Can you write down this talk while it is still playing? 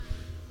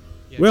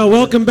Well,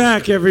 welcome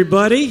back,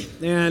 everybody.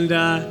 And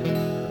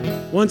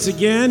once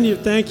again,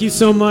 thank you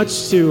so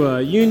much to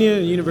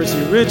Union,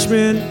 University of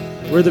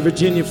Richmond. We're the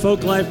Virginia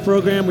Folklife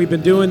program. We've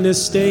been doing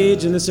this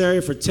stage in this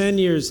area for 10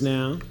 years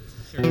now.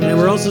 And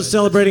we're also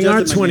celebrating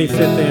our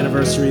 25th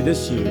anniversary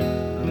this year.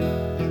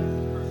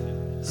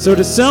 So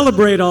to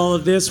celebrate all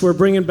of this, we're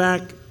bringing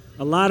back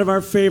a lot of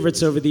our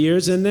favorites over the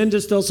years, and then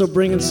just also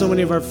bringing so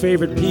many of our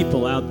favorite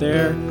people out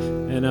there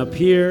and up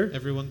here.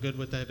 Everyone good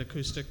with that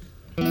acoustic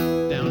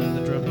down in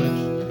the drum wedge?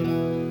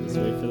 Let's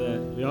wait for that.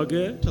 We all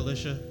good?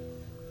 Telisha,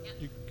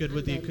 you good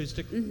with the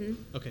acoustic? Mm-hmm.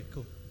 Okay,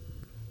 cool.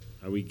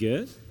 Are we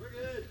good? We're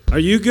good. Are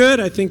you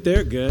good? I think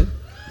they're good.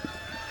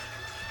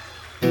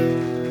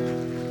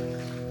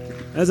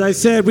 As I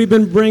said, we've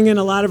been bringing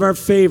a lot of our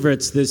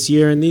favorites this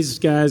year, and these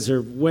guys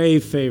are way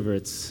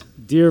favorites.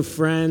 Dear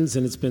friends,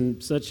 and it's been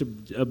such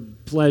a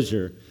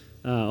pleasure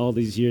all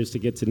these years to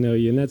get to know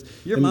you. And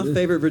You're my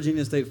favorite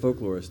Virginia State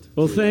folklorist.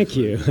 Well, thank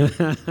you.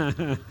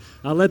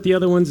 I'll let the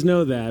other ones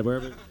know that.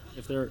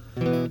 If they're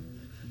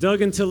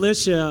Doug and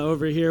Telisha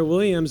over here,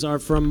 Williams, are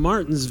from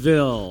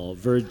Martinsville,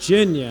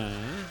 Virginia.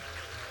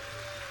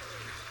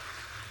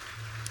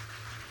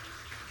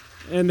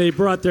 And they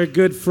brought their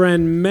good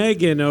friend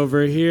Megan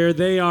over here.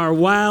 They are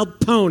Wild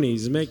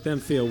Ponies. Make them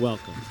feel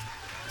welcome.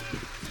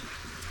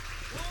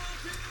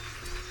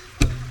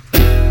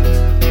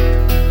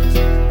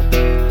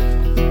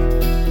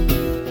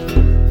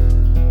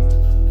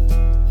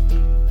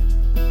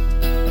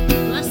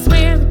 I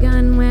swear the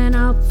gun went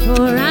off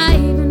before I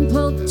even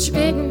pulled the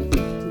trigger.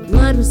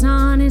 Blood was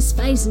on his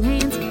face and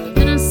hands.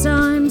 Then I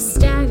saw him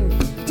stagger.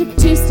 Took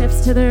 2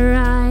 steps to the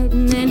right,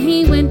 and then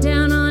he went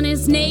down on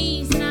his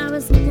knees. And I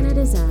was looking at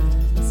his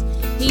eyes.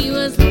 He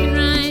was looking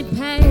right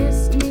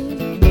past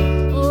me.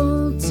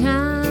 Old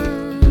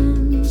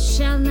times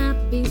shall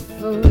not be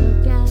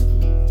forgotten.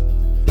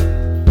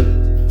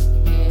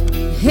 And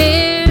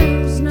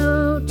here's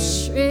no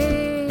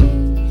tree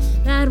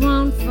that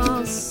won't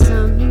fall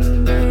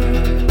someday.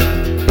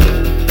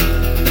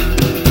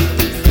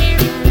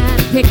 Stared at that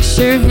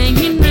picture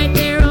hanging right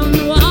there on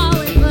the wall.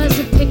 It was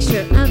a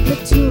picture of the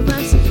two of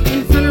us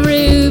in front of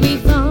Ruby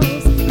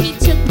Falls. He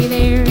took me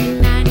there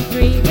in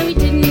 '93, though he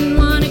didn't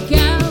want to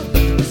go.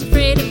 Was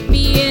afraid of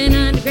being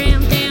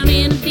underground down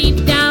in a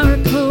deep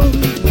dark hole.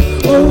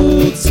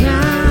 Old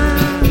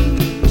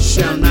time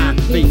shall not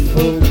be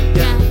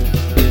forgotten.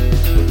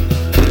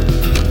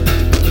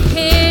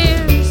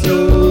 Here's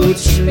no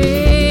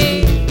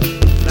tree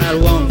That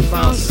won't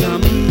fall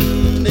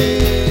someday.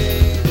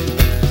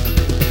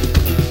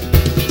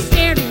 He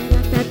stared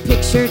at that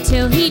picture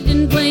till he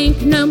didn't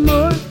blink no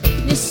more.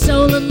 His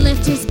soul had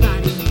left his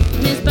body,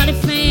 and his body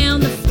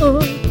found the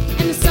floor.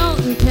 And the salt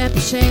and pepper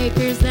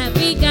shakers that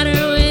we got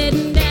our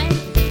wedding day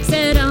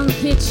set on the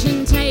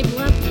kitchen table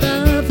up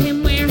above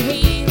him where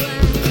he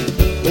lay.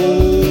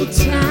 Old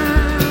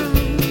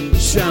time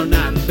shall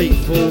not be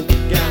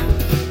forgotten.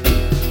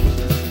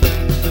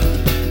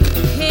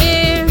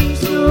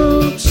 Here's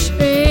no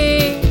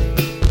tree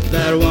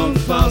That won't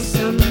fall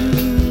someday.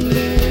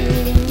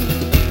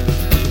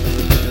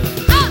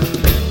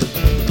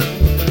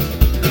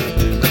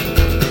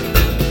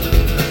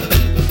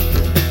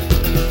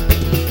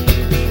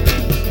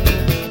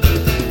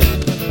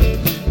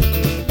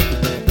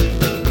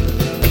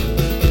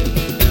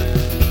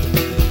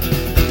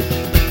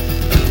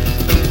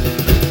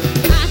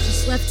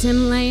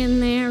 Him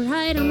laying there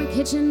right on the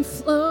kitchen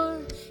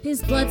floor.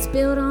 His blood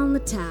spilled on the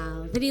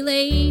tile that he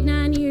laid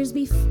 9 years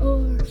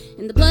before.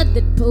 And the blood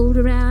that pooled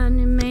around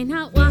him may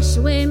not wash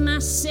away my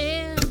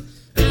sin.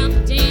 I'll be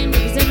damned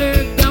if he's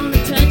ever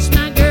gonna touch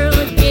my girl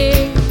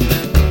again.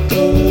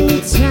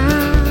 Old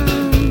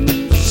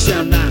time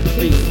shall not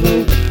be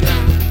forgotten.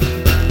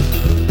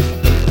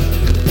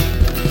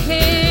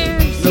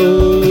 Here's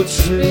No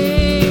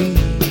tree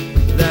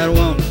that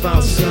won't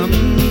fall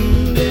someday.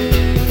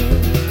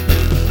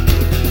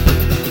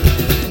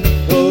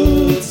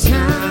 Old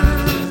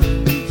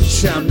time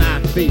shall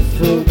not be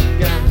forgotten.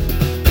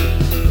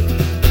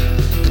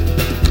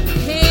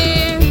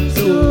 Here's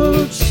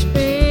No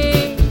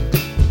tree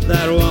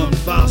that won't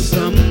fall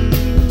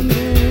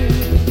someday.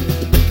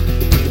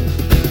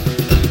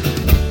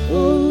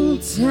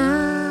 old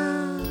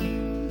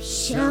time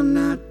shall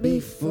not be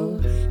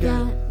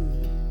forgotten.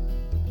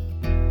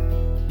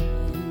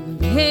 And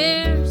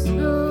there's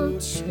no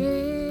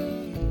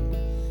tree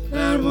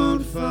that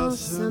won't fall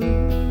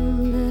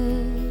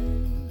someday.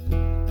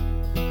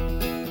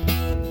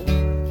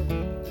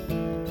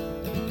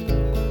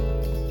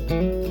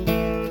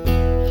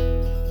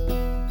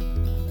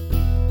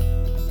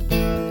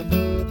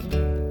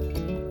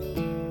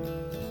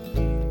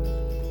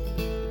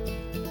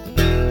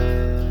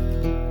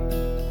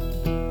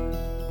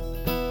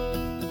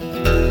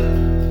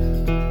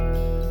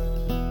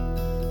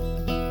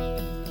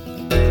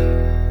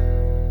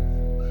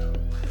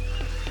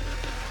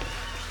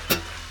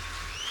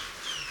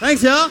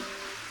 Thanks, y'all.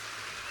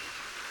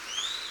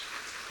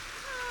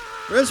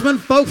 Richmond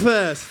Folk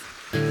Fest.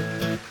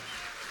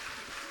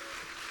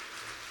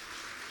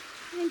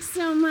 Thanks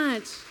so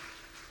much.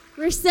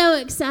 We're so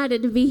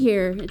excited to be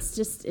here. It's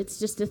just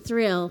a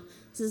thrill.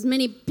 It's as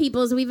many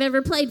people as we've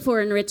ever played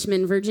for in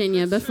Richmond,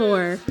 Virginia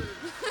before.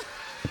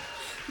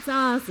 It's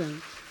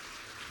awesome.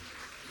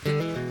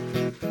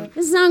 This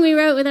is a song we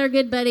wrote with our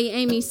good buddy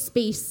Amy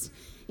Speece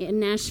in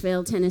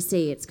Nashville,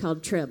 Tennessee. It's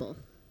called Trouble.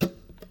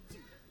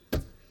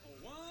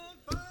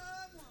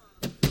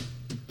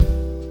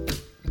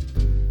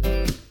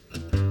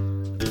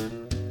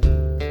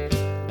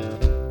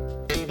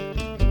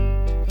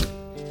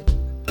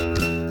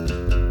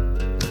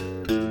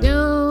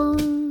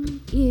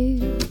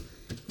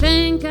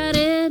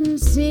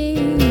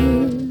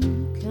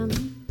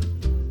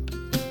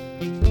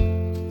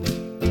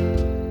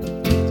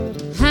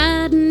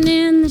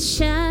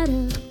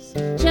 Shadows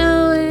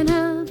showing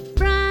up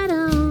bright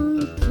on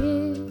the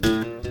kid.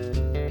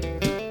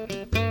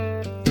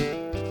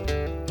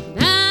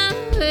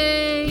 The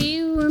way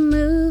you were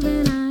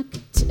moving, I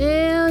could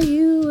tell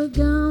you were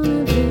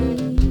gonna be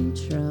in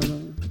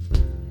trouble.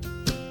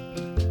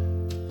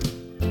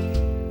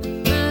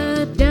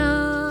 But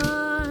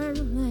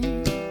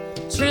darling,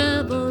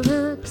 trouble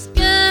looks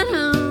good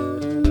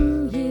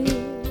on you.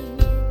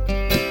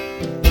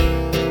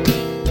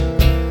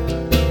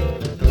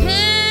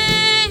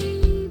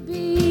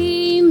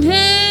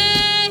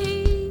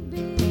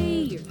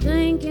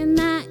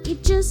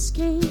 Just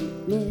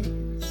can't miss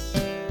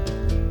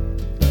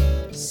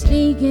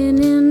sneaking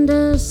in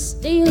to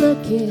steal a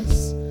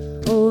kiss,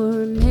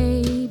 or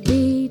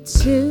maybe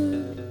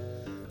two.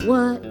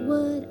 What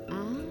would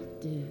I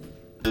do?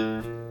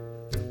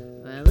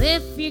 Well,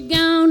 if you're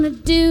gonna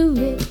do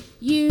it,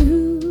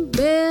 you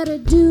better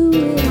do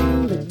it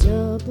on the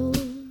double.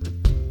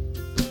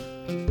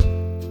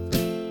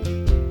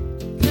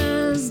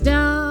 'Cause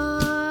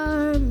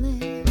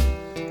darling,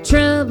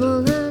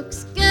 trouble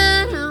looks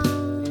good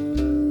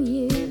on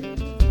you.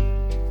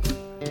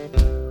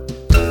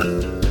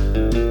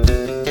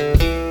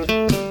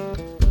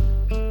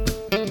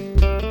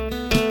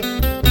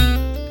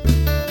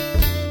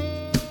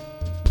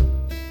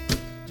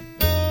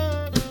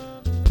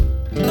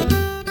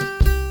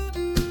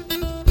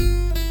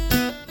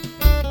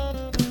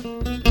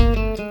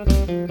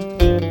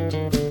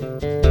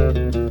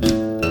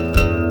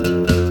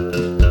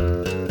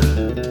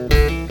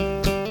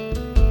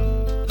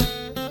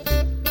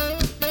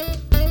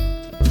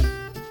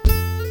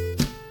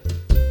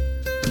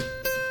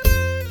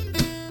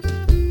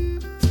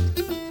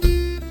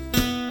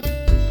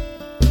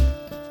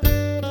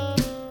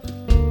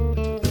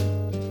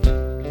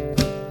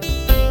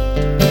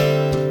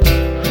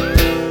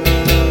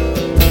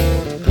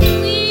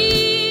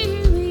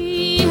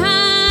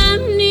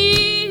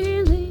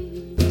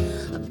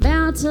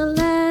 To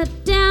let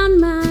down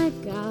my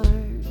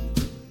guard,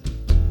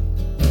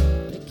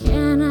 but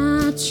can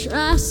I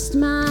trust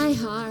my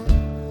heart?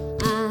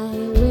 I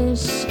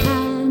wish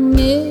I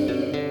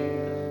knew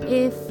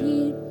if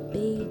you'd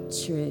be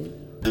true.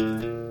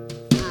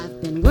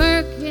 I've been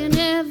working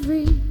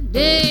every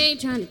day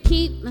trying to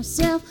keep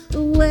myself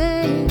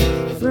away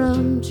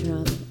from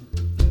trouble.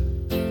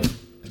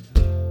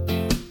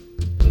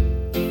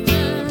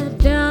 But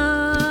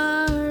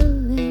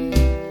darling,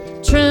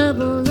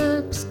 trouble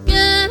looks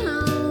good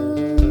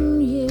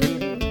on you.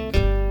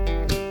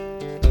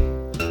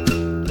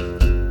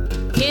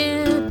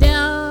 Yeah,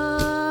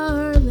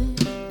 darling,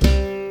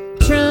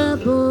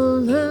 trouble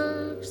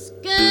looks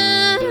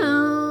good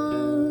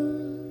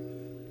on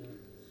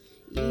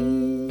you.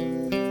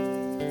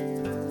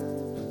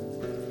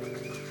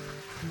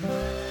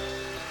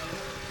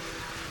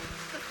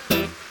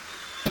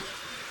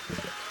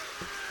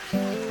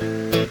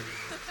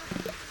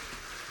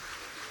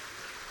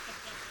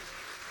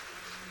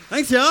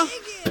 Thanks, y'all.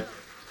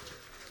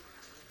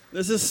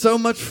 This is so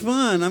much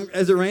fun.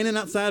 Is it raining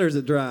outside or is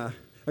it dry?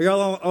 Are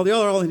y'all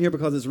all in here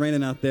because it's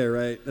raining out there,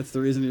 right? That's the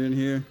reason you're in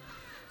here.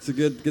 It's a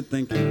good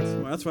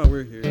thinking. That's why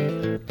we're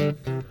here.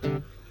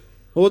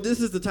 Well, this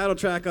is the title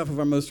track off of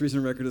our most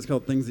recent record. It's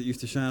called Things That Used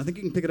to Shine. I think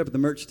you can pick it up at the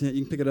merch tent.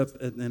 You can pick it up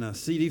in a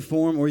CD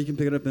form, or you can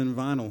pick it up in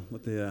vinyl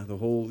with the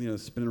whole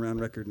spinning around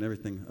record and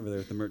everything over there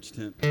at the merch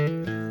tent.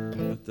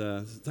 But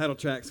the title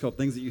track is called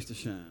Things That Used to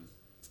Shine.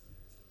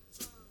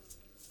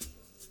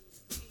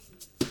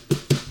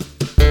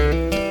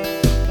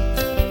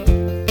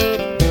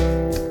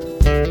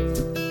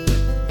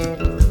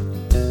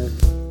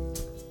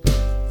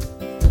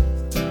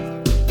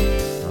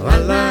 I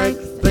like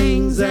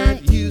things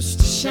that used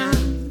to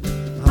shine,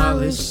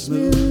 polished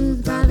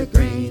smooth by the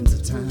grains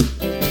of time,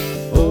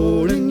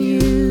 Old and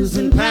used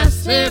and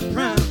past their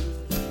prime.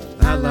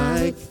 I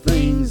like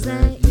things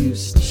that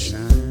used to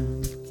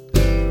shine.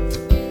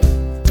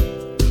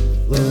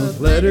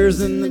 Love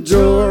letters in the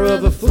drawer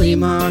of a flea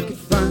market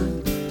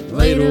find,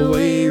 laid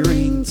away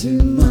ring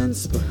 2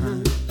 months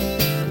behind.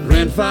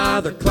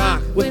 Grandfather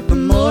clock with a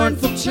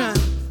mournful chime.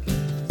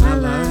 I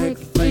like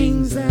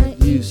things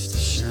that used to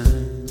shine.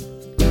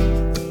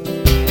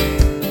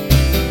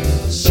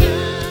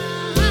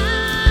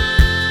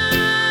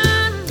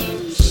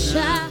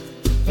 shine.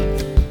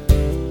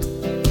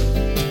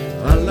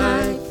 I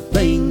like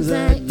things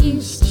that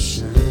used to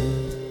shine.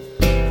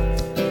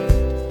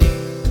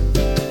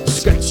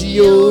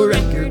 radio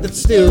record that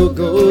still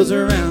goes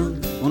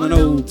around on an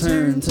old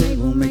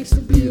turntable makes a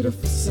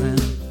beautiful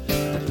sound.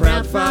 A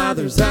proud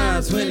father's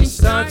eyes when he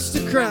starts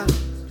to cry.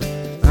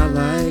 I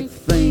like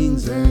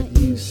things that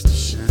used to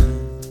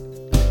shine.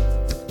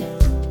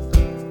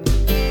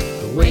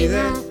 The way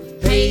that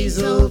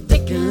Hazel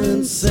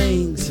Dickens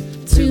sings,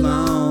 too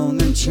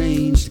long and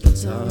changed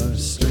guitar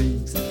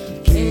strings,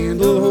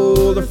 candle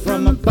holder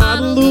from a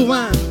bottle of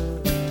wine.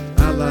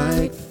 I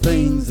like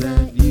things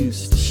that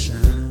used to shine.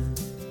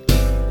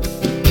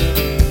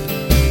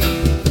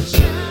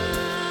 Shine,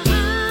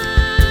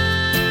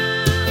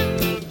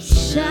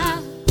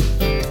 shine.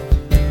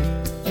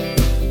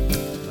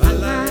 I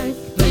like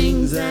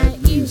things that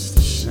used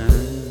to shine.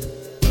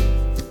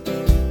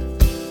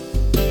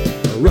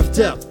 Roughed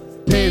up,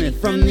 painted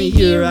from the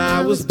year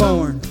I was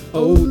born.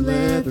 Old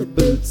leather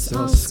boots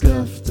all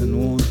scuffed and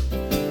worn.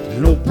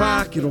 An old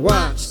pocket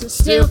watch that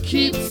still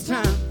keeps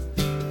time.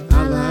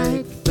 I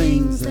like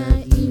things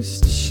that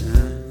used to shine.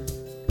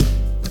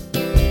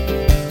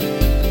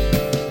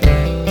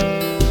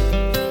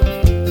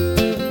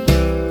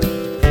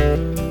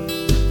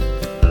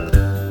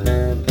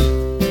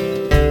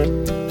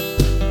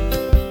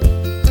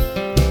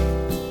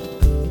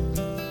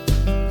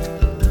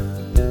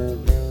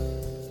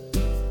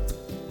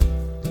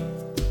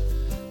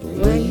 The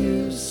way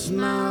you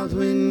smiled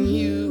when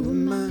you were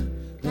mine,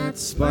 that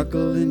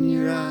sparkle in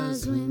your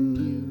eyes when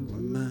you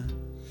were mine.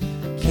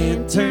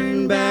 Can't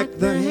turn back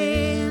the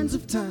hands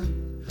of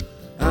time.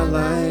 I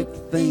like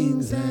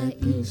things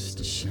that used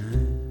to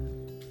shine.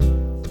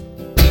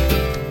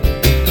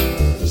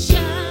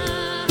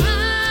 Shine,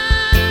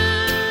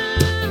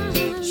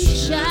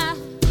 shine.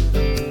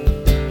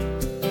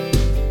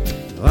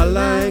 I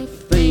like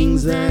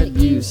things that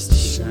used to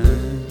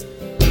shine.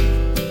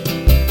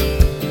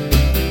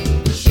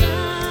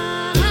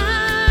 Shine,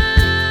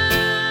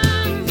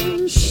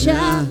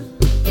 shine.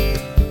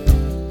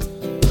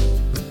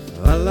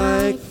 I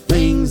like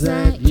things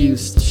that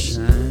used to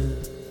shine.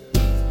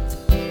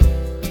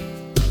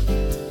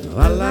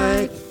 I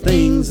like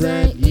things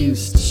that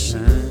used to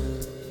shine.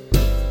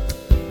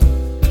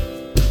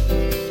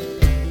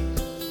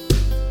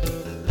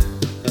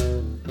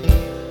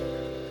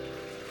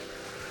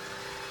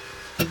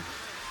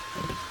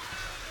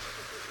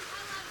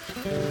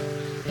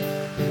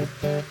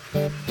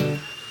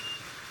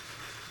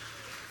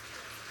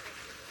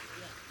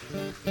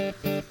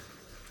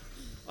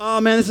 Oh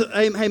man, this is,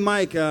 hey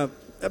Mike,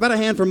 about a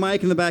hand for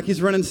Mike in the back.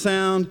 He's running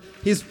sound.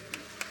 He's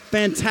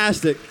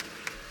fantastic.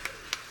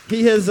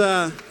 He's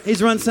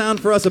run sound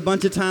for us a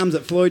bunch of times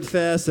at Floyd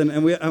Fest,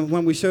 and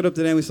when we showed up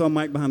today and we saw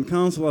Mike behind the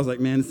console, I was like,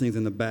 man, this thing's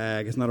in the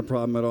bag. It's not a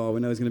problem at all. We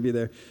know he's going to be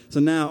there.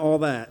 So now all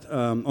that.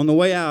 On the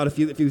way out, if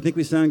you think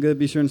we sound good,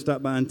 be sure and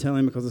stop by and tell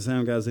him, because the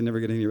sound guys, they never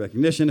get any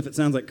recognition. If it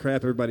sounds like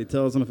crap, everybody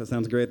tells them. If it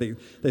sounds great, they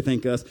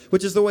thank us,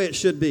 which is the way it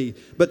should be.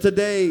 But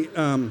today,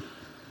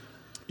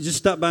 just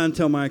stop by and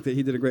tell Mike that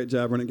he did a great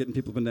job running, getting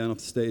people up and down off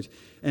the stage.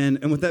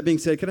 And with that being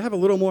said, could I have a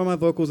little more of my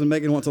vocals, and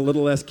Megan wants a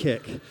little less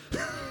kick?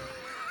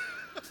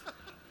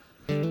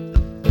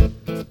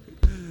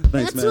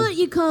 Thanks, That's man. what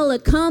you call a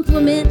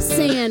compliment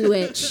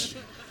sandwich.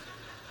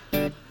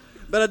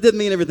 But I did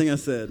mean everything I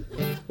said.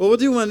 Well, we'll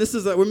do one. This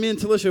is we're me and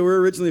Telisha. We're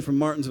originally from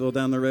Martinsville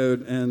down the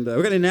road, and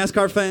we got any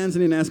NASCAR fans?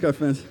 Any NASCAR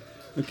fans?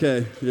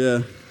 Okay,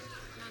 yeah.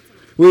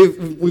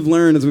 We've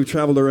learned as we've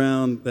traveled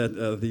around that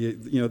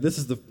this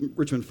is the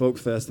Richmond Folk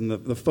Fest, and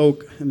the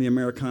folk and the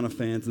Americana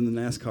fans and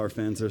the NASCAR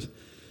fans. There's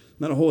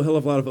not a whole hell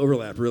of a lot of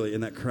overlap really in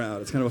that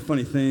crowd. It's kind of a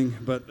funny thing,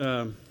 but.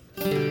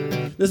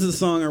 This is a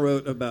song I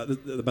wrote about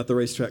the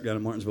racetrack down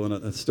in Martinsville,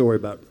 and a story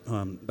about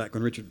back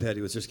when Richard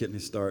Petty was just getting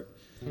his start.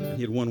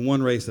 He had won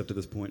one race up to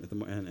this point,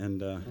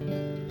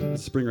 the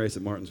spring race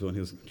at Martinsville, and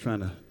he was trying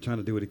to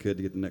do what he could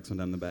to get the next one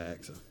down the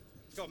bag. So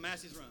it's called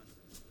Massey's Run.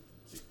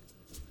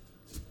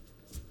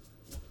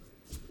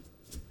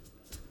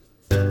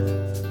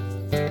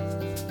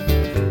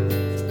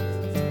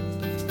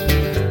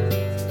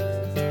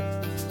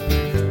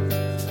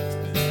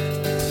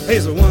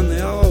 He's the one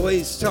they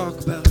always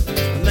talk about,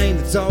 a name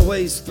that's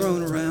always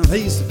thrown around.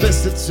 He's the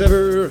best that's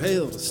ever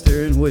held a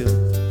steering wheel.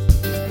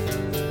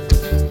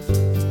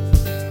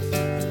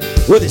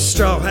 With his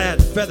straw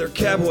hat, feather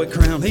cowboy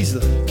crown, he's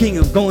the king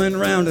of going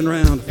round and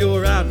round. If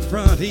you're out in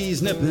front,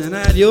 he's nipping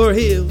at your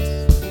heels.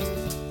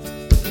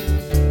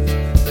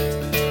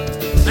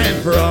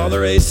 And for all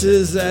the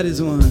races that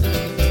he's won,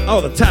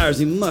 all the tires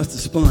he must have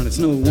spun, it's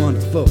no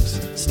wonder folks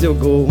still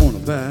go on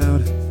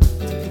about it.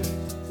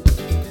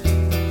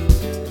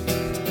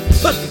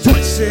 But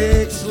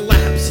 26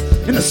 laps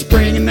in the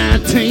spring of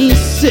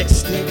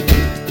 1960,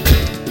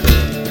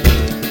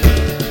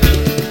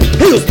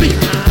 he was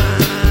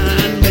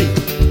behind me,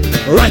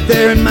 right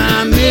there in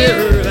my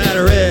mirror, that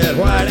red,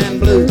 white, and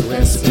blue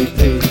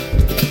SPP.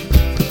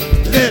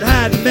 If it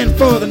hadn't been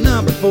for the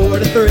number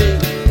 43,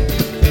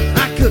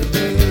 I could have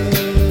been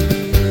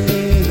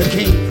the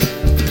king.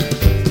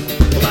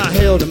 Well, I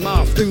held him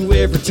off through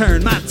every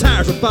turn. My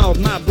tires were bald,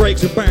 my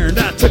brakes were burned.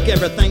 I took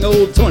everything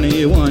old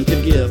 21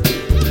 could give.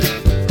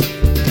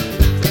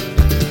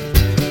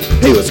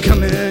 He was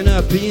coming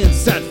up the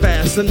inside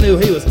fast. I knew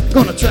he was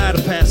gonna try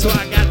to pass, so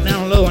I got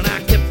down low and I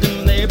kept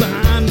him there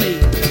behind me.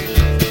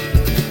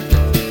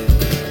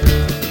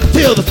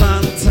 Till the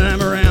final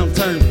time around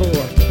turn 4,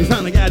 he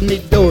finally got me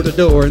door to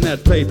door, and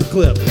that paper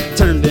clip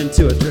turned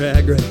into a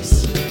drag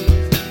race.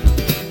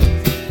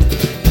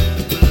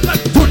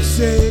 Like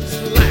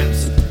 26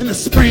 laps in the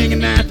spring of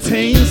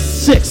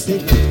 1960.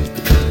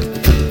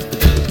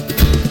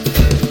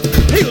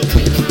 He was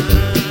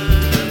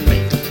behind me,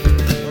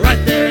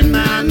 right there in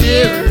my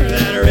mirror,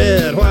 that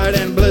red, white,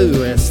 and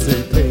blue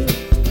STP.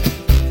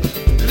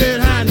 If it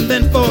hadn't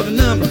been for the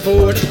number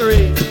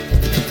 43,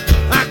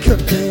 I could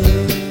have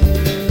been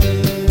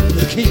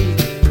the king.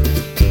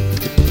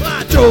 Well,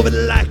 I drove it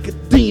like a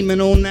demon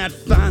on that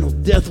final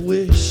death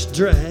wish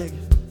drag,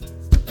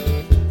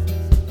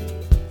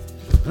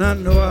 and I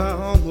know I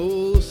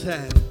almost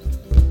had it.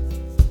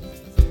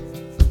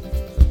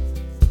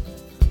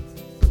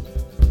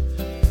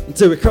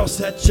 Until we crossed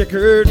that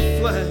checkered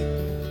flag.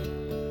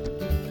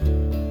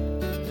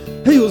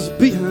 He was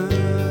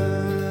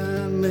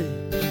behind me,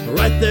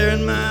 right there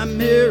in my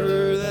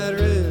mirror, that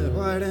red,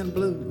 white, and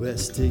blue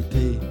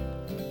STP.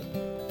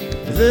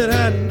 If it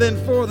hadn't been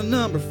for the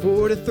number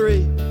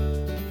 43,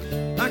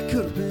 I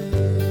could have been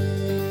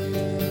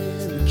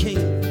the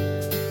king.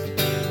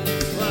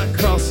 Well, I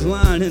crossed the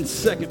line in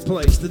second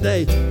place.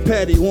 Today,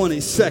 Patty won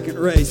his second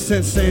race.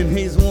 Since then,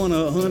 he's won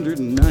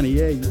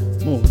 198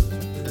 more.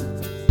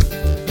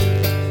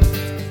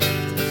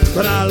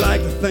 But I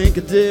like to think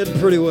I did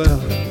pretty well.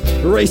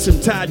 The racing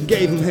tide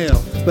gave him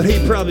hell, but he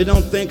probably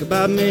don't think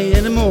about me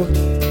anymore.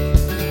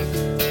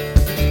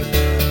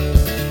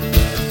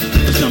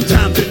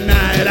 Sometimes at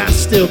night I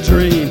still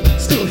dream,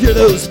 still hear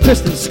those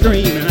pistons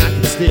scream, and I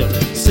can still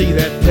see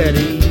that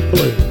petty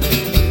blue.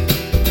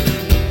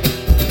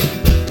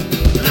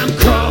 And I'm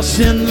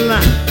crossing the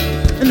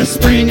line in the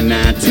spring of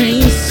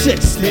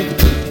 1960.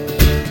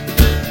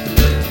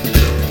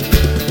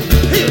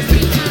 He was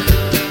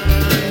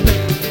behind me,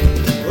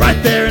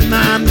 right there in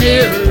my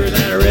mirror,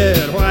 that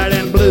red, white,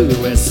 and blue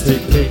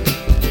STP.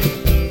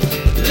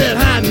 If it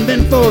hadn't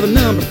been for the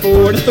number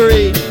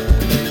 43,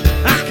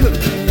 I could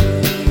have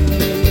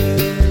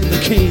been the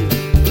king.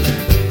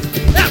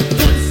 That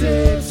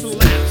 26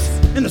 laps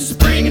in the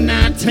spring of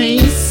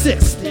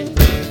 1960.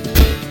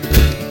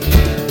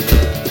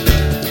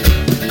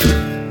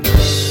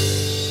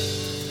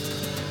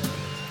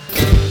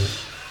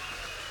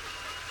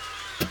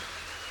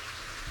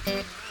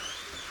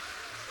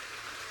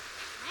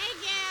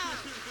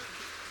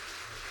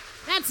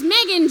 That's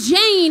Megan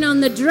Jane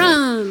on the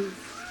drums.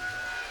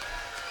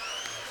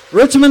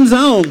 Richmond's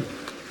own.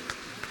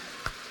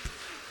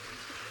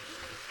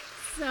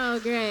 So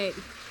great.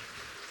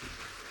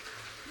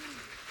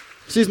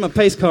 She's my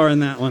pace car in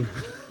that one.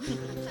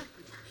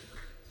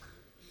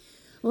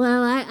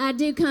 Well, I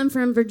do come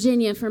from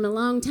Virginia from a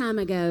long time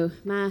ago.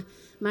 My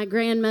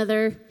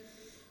grandmother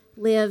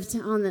lived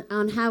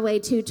on Highway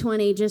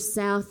 220 just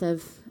south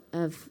of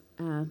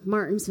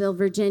Martinsville,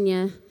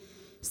 Virginia.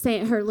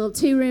 Her little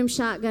 2-room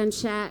shotgun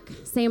shack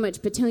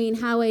sandwiched between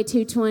Highway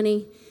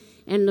 220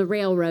 and the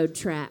railroad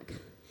track.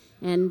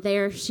 And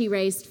there she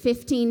raised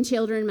 15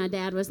 children. My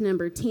dad was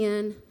number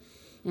 10.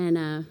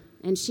 And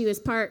she was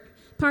part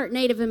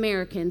Native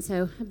American,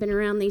 so I've been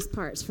around these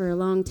parts for a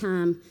long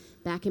time,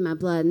 back in my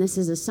blood. And this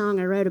is a song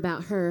I wrote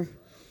about her.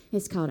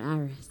 It's called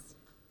Iris.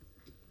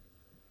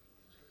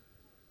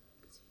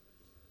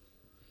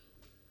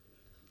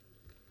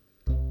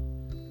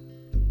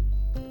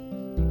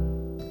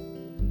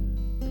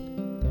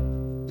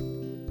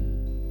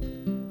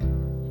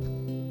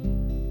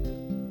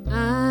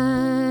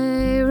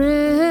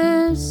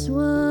 Iris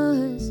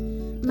was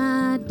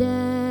my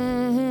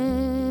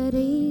daddy's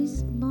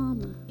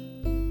mama.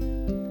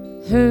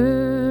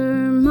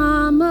 Her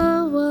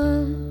mama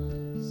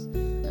was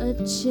a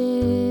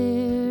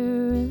Cherokee.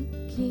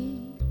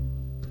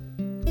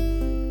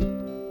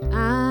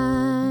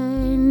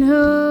 I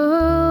know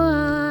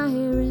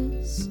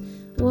Iris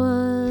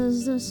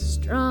was a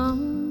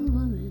strong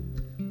woman.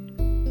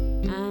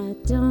 I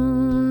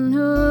don't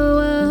know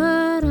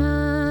what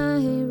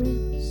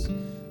Iris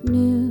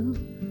knew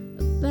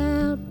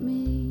about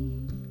me.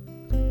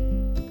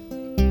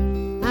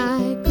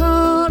 I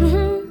called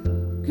her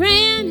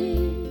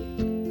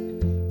Granny,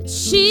 but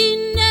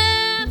she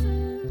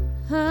never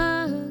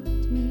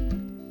hugged me.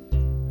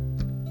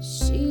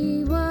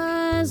 She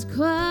was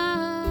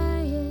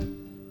quiet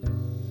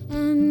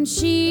and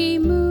she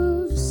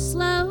moved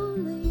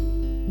slowly.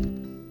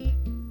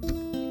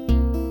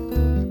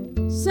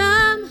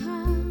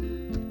 Somehow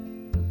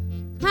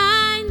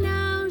I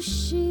know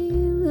she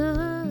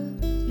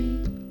loved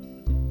me.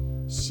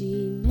 She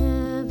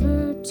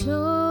never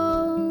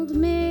told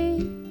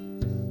me,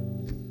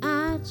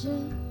 I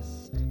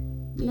just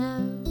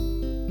know.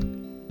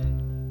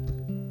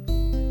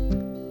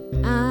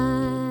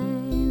 I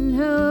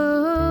know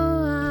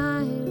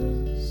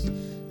Iris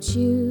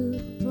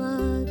chewed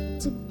plug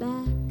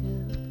tobacco.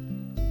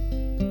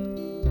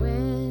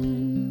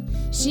 When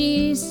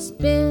she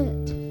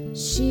spit,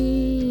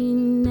 she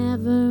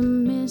never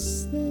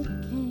missed the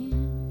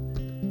can.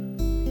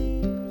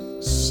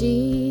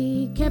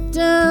 She kept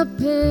a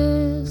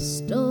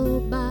pistol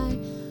by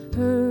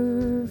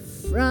her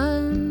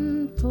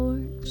front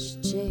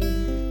porch chair.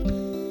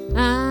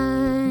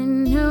 I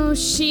know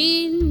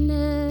she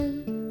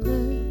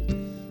never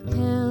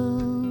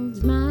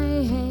held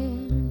my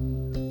hand.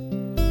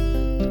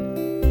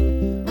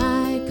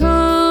 I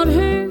called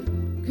her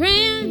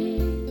Granny,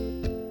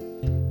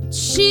 but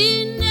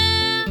she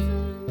never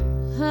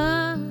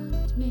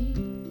hugged me.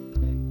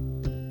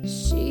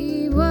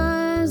 She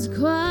was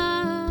quiet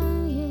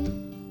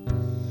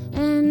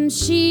and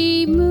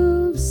she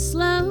moved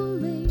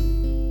slowly.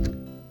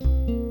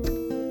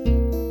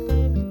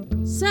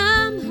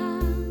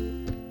 Somehow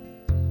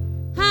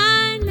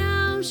I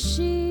know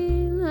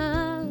she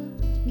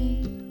loved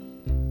me.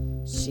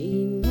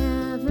 She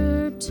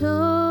never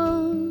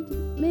told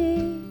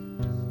me.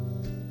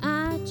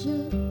 I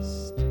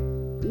just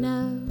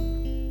know.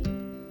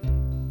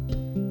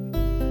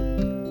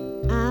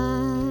 I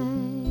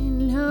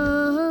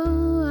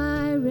know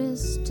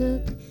Iris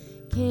took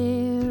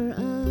care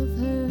of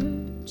her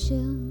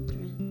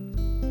children.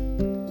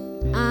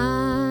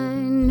 I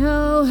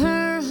know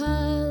her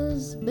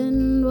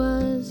husband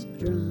was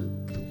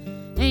drunk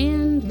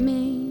and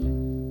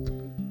mean.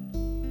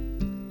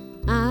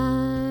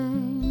 I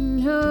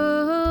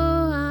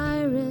know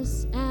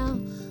Iris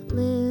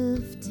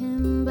outlived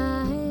him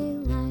by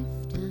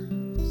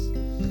lifetimes,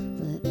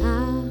 but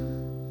I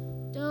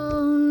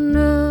don't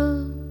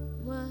know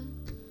what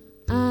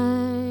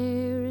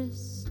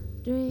Iris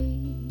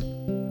dreamed.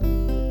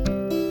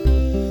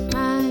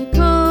 I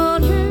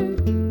called her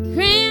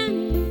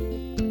Granny,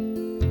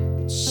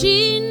 but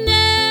she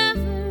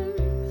never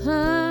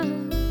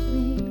hugged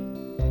me.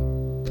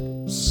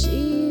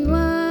 She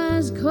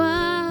was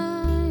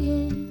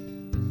quiet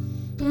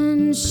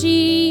and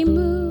she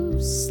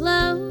moved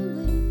slowly.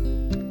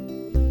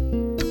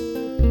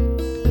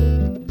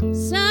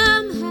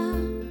 Somehow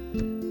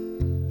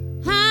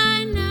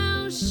I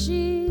know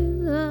she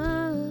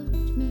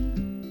loved me.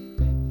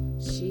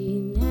 She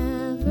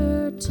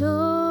never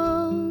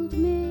told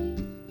me.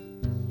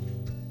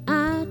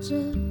 I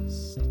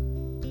just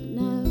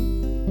know.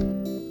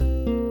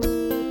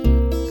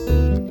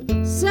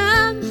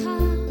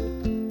 Somehow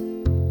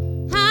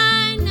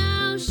I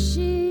know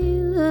she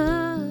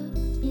loved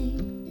me.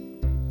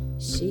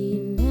 She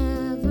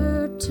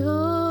never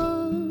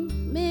told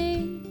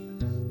me.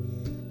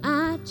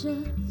 I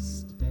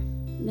just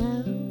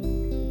know.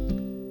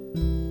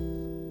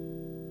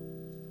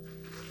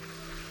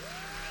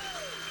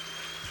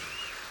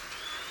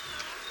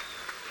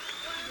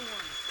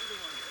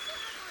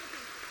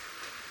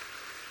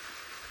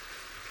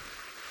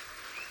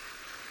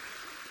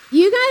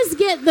 You guys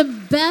get the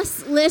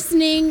best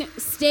listening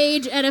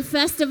stage at a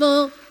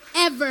festival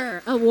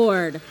ever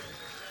award.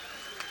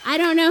 I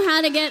don't know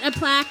how to get a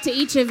plaque to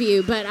each of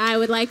you, but I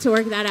would like to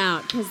work that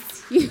out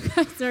because you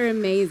guys are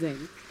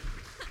amazing.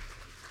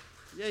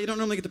 Yeah, you don't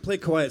normally get to play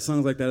quiet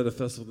songs like that at a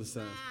festival this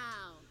size.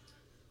 Wow.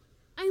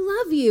 I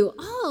love you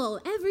all,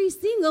 every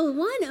single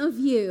one of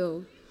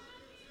you.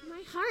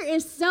 My heart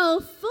is so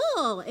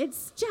full.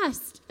 It's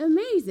just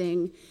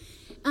amazing.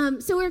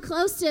 So we're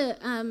close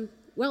to,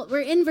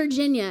 we're in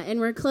Virginia, and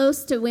we're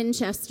close to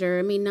Winchester.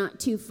 I mean, not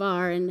too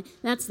far, and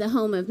that's the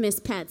home of Miss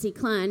Patsy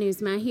Cline,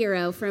 who's my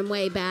hero from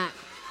way back.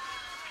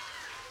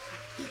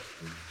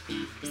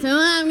 So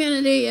I'm going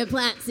to do you a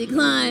Patsy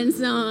Cline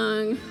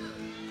song.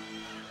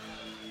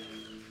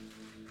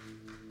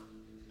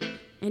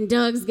 And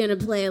Doug's going to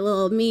play a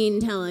little mean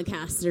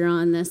Telecaster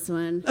on this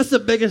one. That's the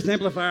biggest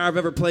amplifier I've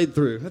ever played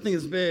through. That thing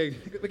is big.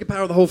 We could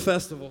power the whole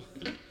festival.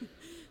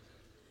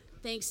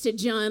 Thanks to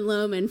John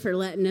Lohman for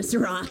letting us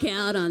rock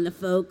out on the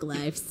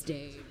Folklife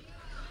stage.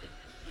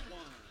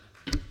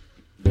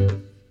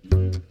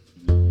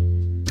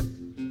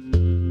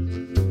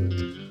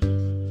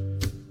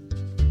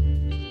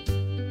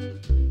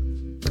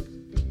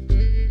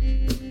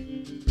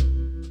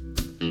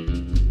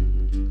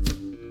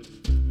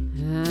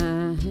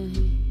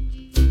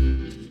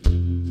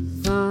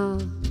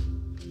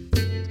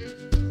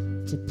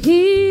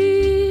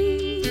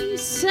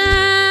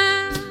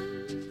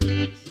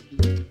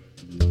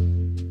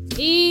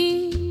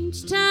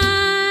 Each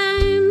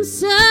time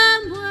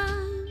someone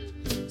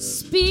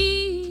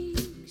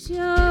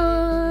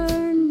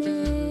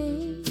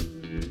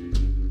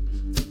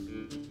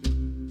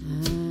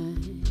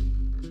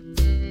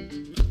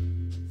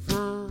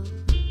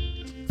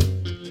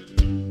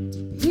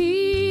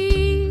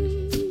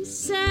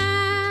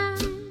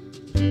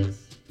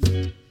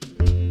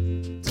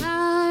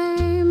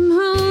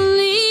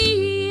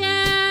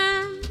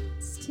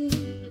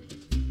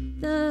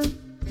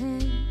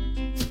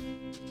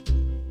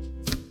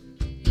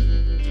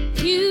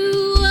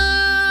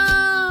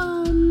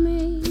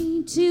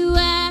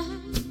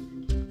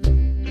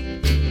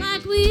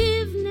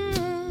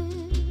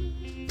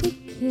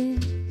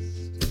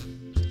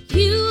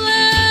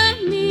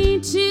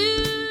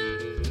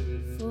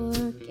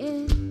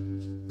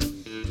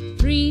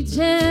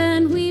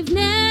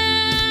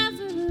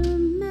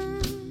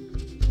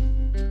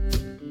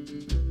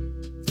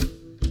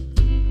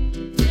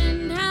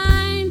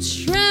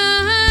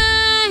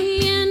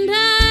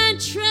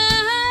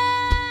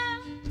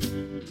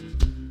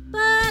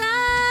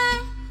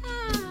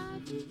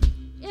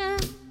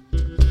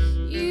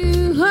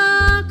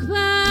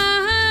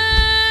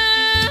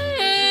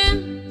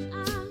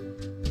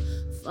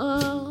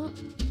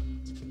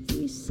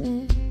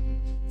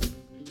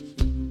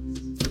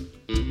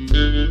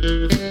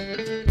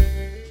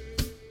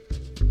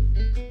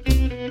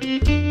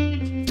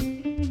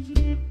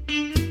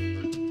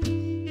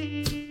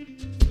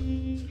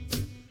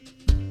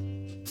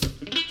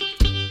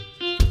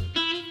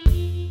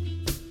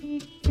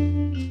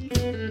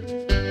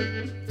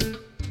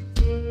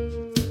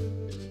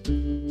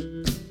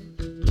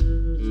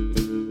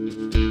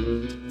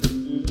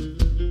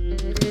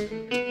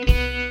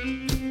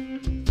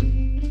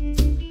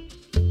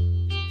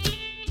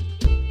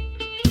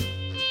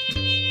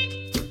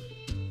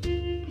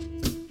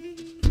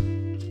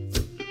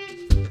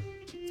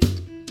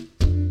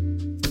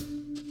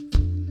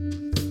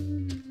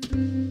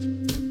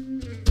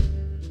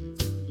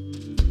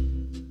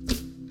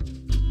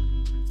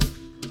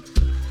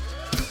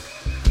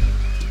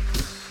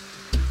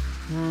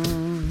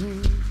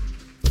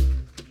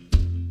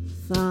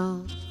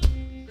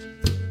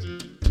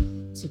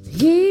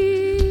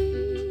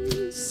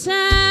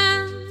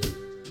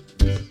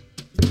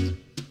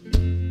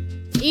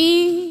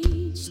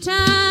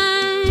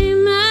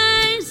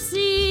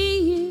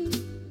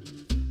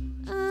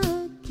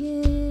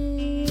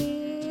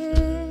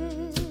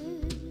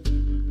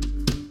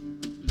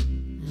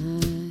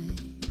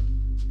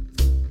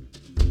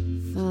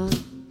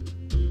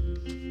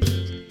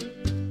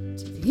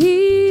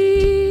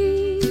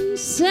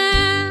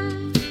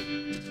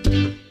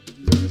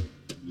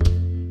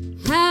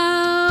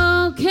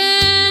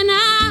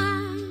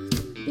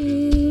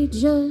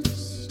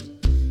just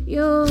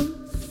your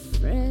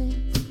friend.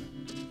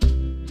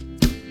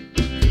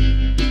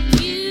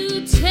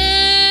 You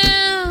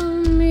tell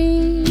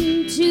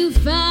me to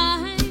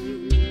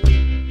find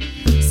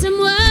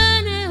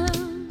someone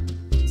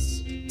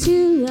else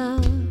to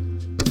love.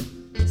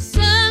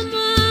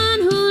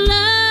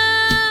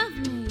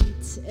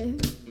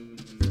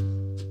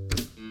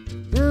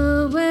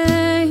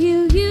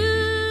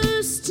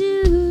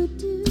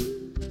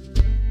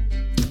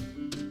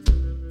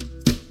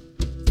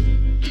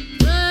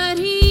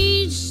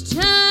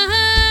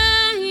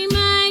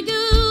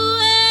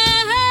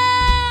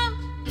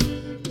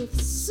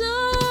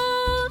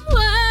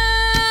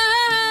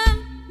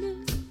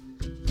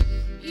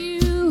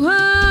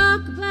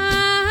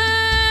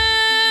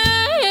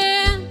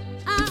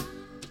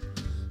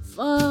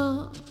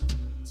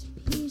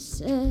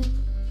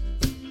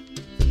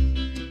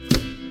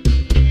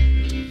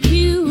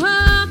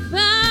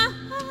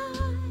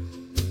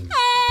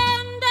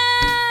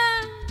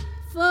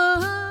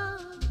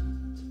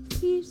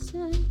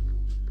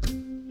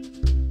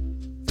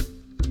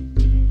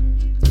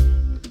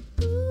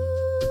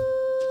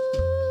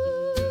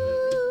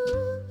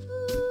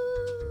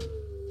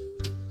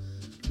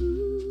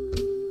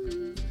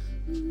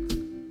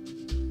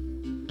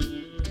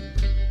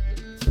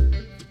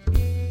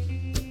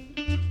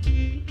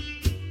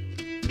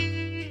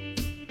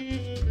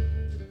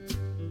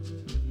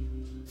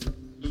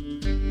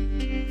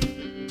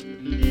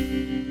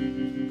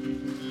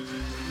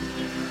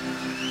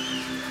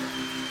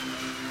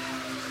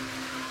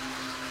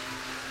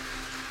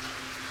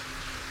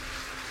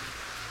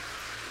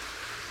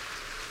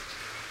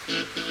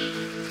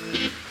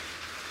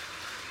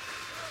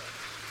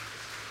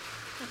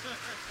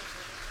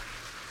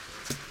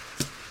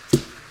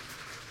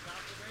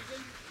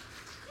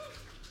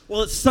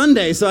 Well, it's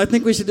Sunday, so I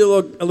think we should do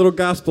a little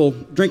gospel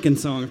drinking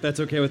song, if that's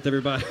okay with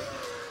everybody.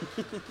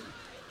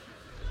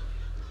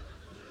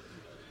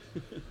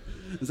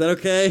 Is that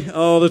okay?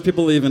 Oh, there's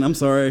people leaving. I'm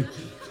sorry.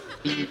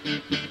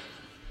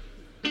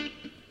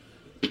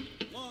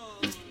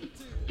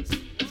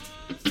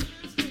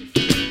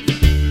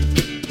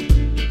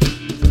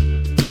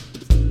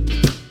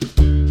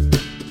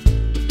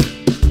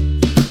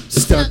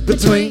 Stuck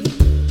between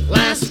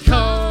last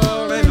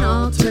call and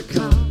altar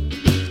call.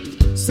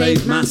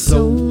 Save my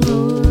soul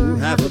or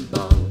have a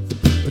ball.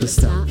 Put a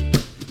stop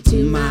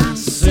to my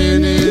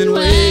sinning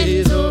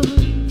ways or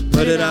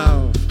put it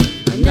off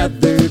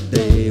another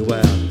day.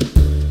 Well,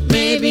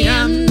 maybe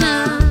I'm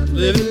not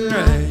living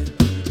right.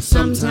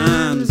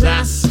 Sometimes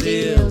I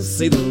still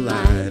see the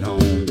light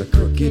on the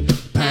crooked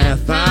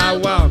path I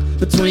walk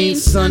between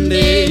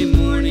Sunday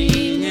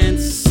morning and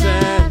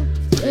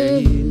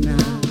Saturday night.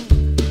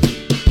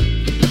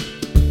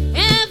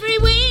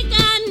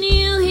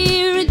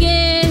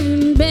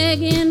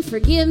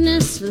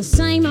 Forgiveness for the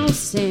same old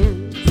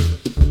sin,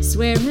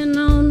 swearing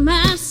on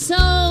my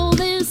soul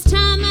this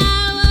time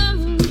I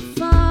won't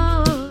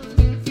fall.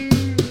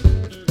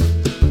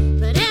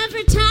 But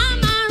every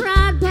time I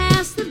ride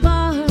past the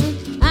bar,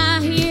 I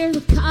hear the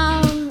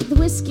call of the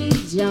whiskey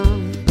jar,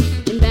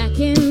 and back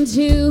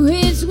into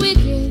its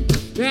wicked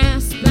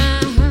grasp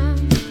I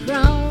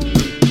crawl.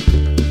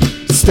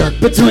 Stuck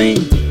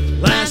between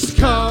last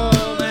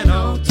call and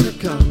altar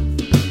call.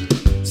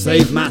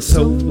 Save my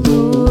soul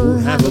or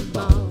have a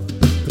ball.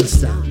 Put a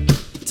stop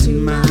to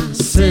my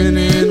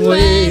sinning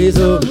ways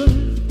or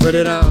put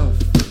it off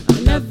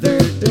another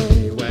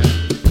day. Well,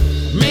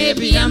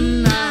 maybe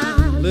I'm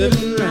not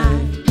living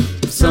right.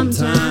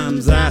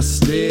 Sometimes I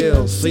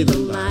still see the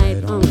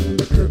light on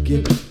the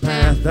crooked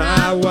path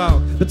I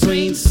walk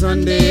between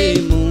Sunday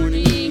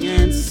morning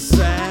and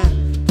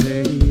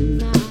Saturday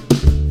night.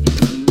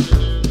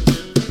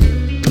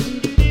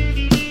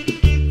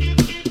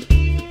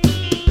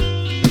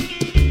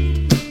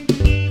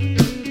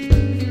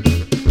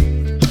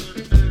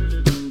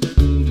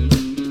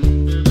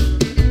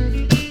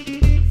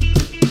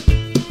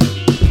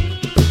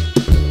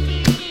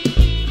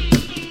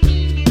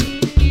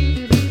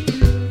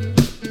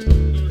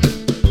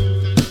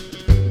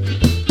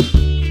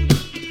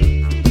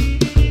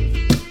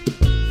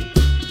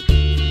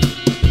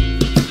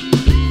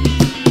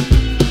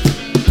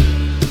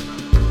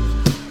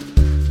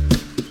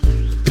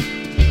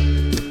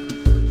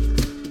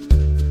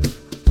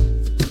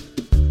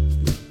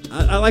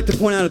 I like to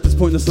point out at this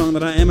point in the song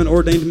that I am an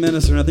ordained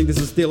minister, and I think this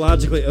is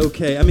theologically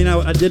okay. I mean,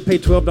 I did pay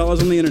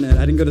 $12 on the internet.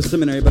 I didn't go to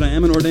seminary, but I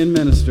am an ordained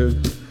minister.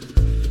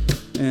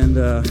 And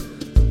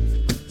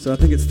so I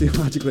think it's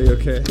theologically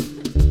okay.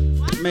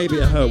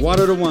 Maybe, I hope.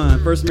 Water to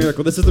wine, first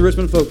miracle. This is the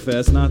Richmond Folk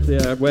Fest, not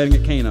the wedding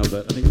at Cana,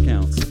 but I think it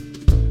counts.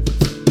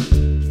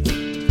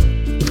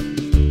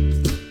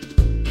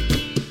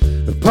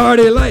 The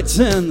party lights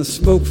and the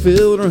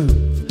smoke-filled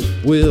room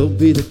will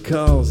be the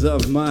cause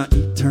of my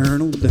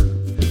eternal doom.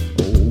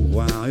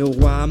 Oh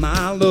why,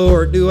 my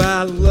Lord, do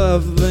I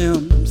love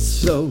them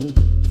so?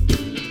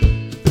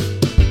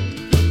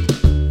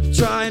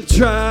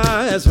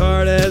 Try as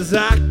hard as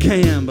I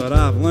can, but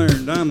I've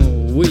learned I'm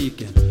a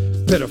weak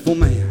and pitiful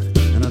man,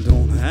 and I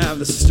don't have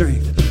the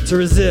strength to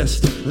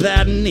resist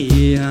that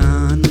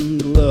neon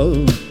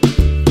glow.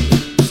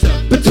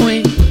 Stuck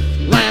between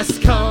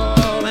last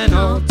call and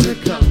altar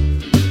call.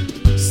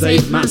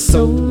 Save my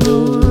soul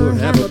or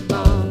have a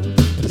ball.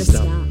 Put a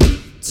stop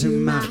to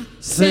my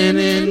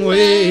sinning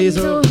ways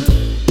or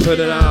put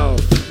it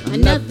off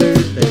another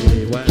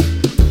day. Well,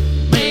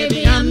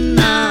 maybe I'm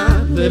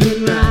not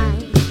living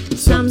right.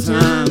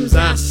 Sometimes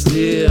I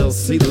still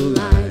see the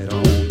light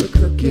on the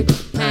crooked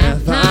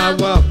path I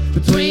walk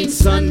between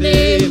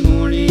Sunday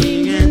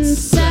morning and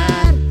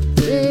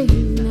Saturday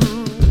night.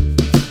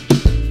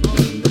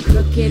 On the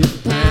crooked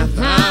path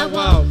I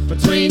walk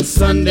between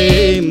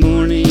Sunday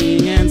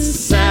morning and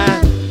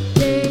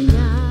Saturday night.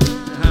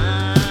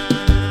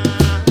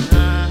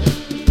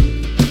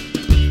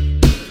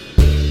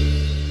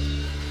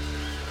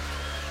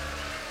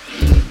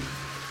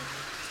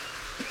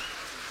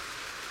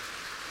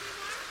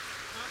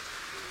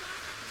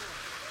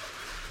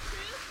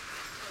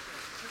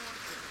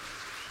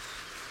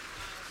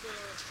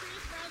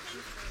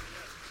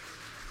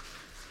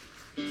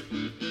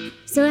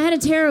 So I had a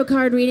tarot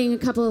card reading a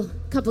couple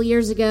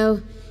years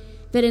ago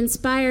that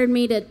inspired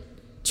me to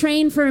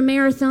train for a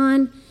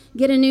marathon,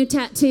 get a new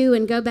tattoo,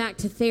 and go back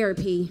to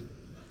therapy.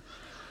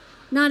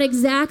 Not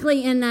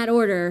exactly in that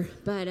order,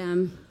 but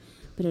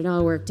it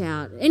all worked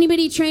out.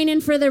 Anybody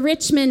training for the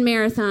Richmond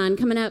marathon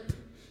coming up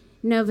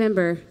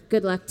November?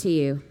 Good luck to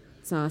you.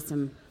 It's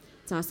awesome.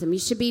 It's awesome.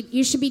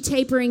 You should be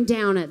tapering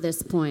down at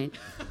this point.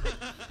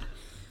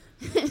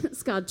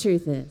 It's called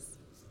Truth Is.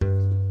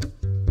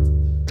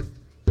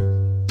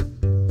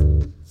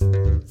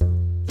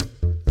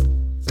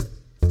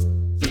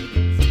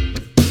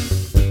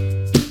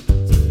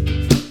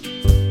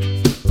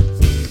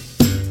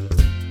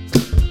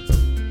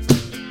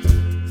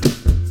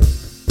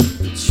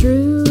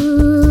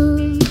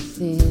 Truth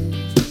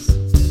is,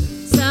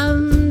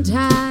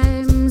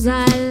 sometimes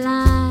I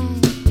lie,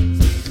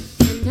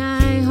 and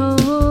I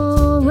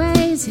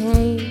always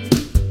hate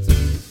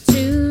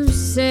to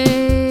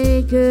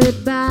say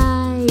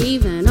goodbye,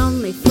 even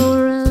only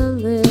for a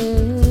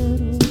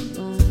little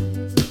while.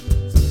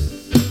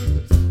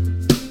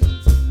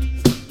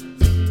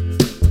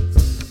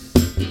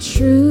 The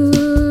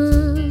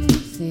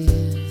truth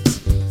is,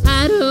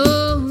 I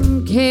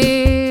don't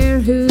care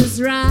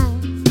who's right.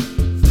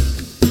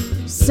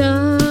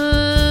 Sometimes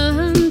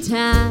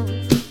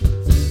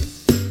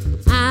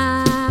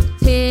I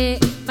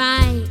pick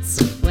fights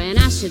when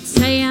I should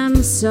say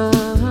I'm sorry.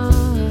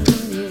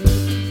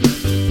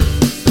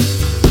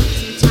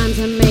 Sometimes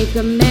I make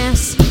a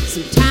mess,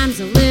 sometimes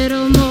a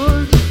little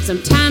more.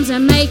 Sometimes I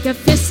make a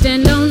fist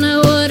and don't know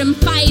what I'm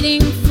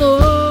fighting for.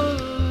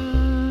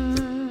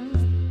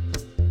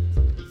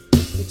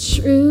 The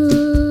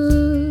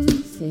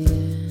truth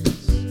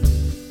is,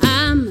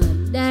 I'm a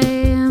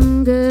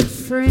damn good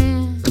friend.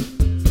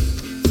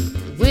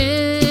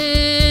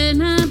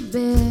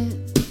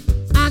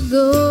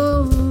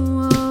 Go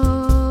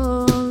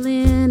all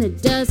in,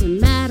 it doesn't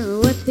matter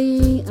what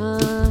the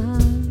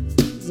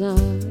odds are.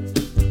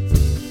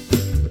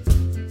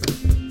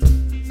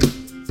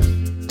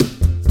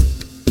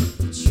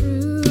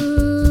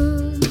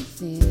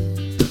 Truth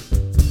is,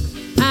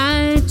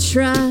 I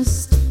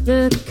trust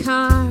the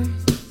car,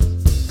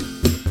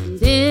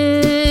 and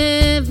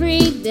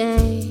every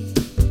day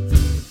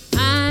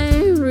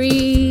I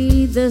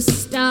read the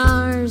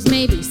stars.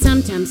 Maybe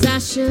sometimes I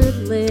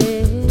should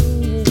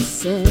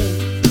listen.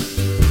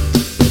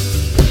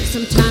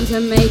 Sometimes I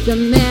make a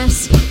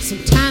mess,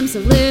 sometimes a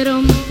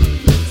little more.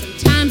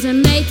 Sometimes I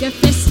make a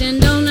fist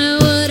and don't know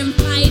what I'm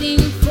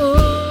fighting for.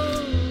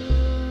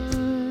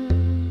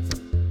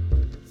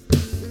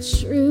 The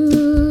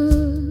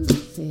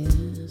truth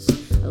is,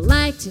 I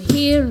like to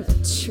hear a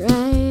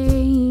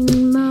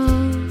train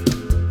moan.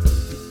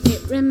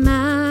 It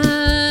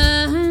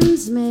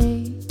reminds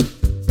me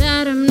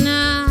that I'm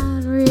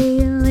not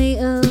really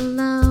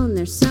alone.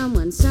 There's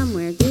someone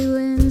somewhere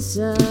doing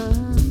something.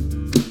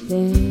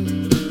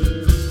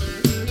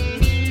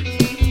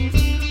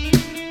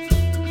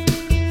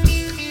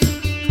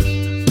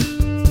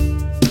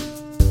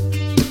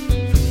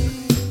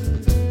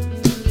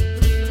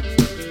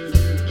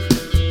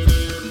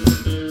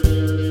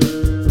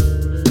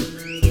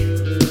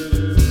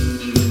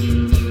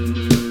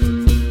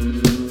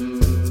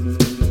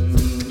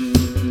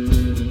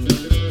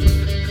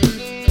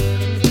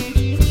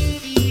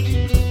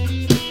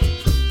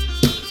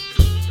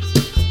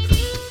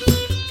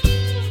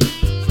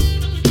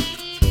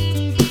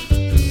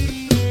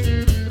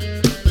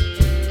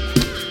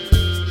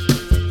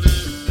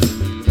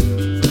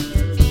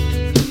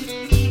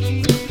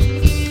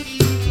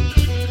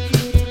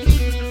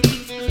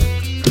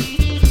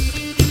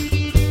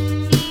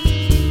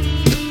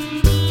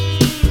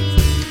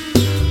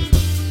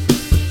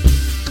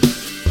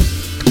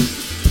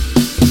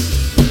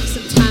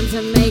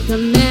 A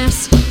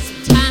mess,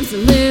 sometimes a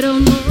little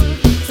more.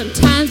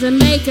 Sometimes I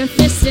make a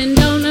fist and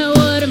don't know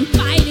what I'm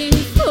fighting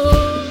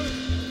for.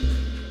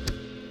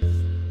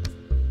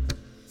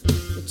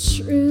 The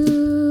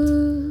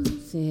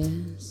truth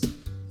is,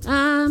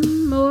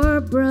 I'm more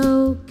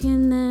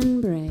broken than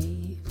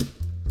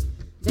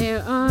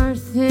are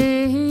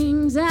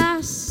things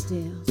I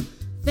still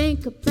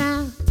think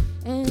about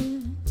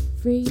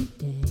every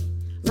day,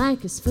 like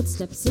his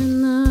footsteps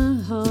in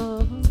the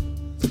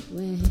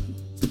hallway.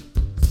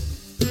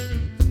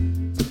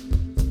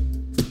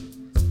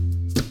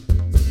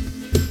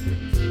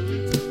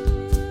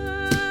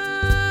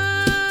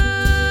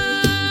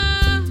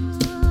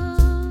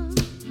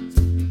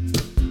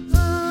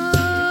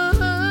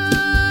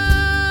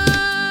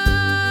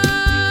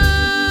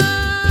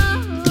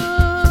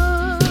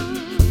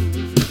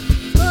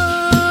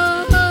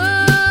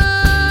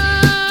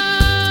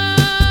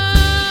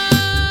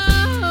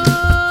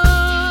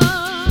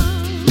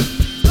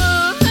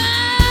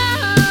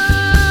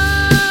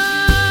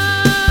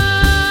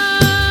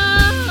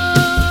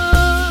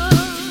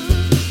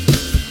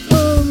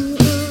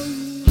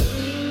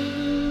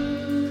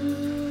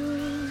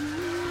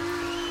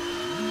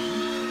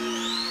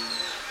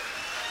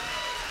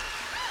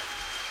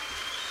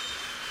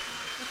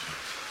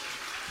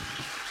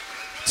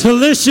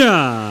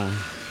 Telisha,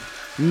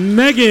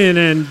 Megan,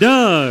 and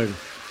Doug,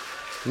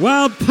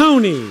 Wild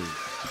Ponies.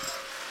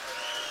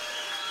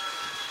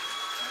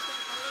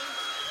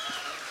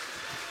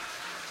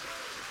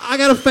 I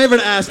got a favor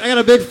to ask. I got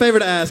a big favor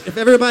to ask. If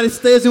everybody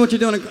stays doing what you're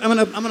doing, I'm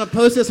gonna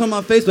post this on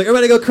my Facebook.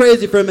 Everybody go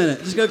crazy for a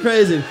minute. Just go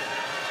crazy.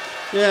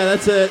 Yeah,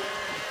 that's it.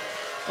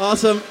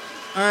 Awesome.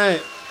 All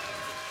right.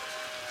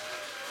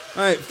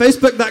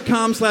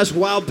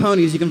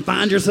 Facebook.com/wildponies. You can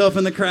find yourself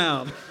in the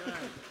crowd.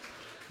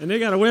 And they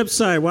got a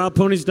website,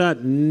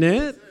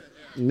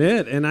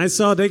 wildponies.net. And I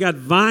saw they got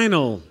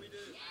vinyl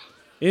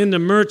in the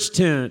merch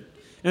tent.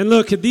 And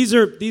look, these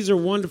are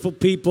wonderful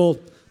people.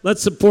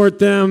 Let's support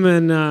them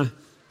and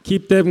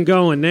keep them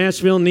going.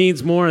 Nashville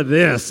needs more of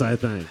this, I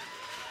think.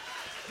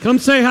 Come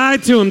say hi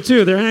to them,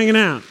 too. They're hanging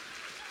out.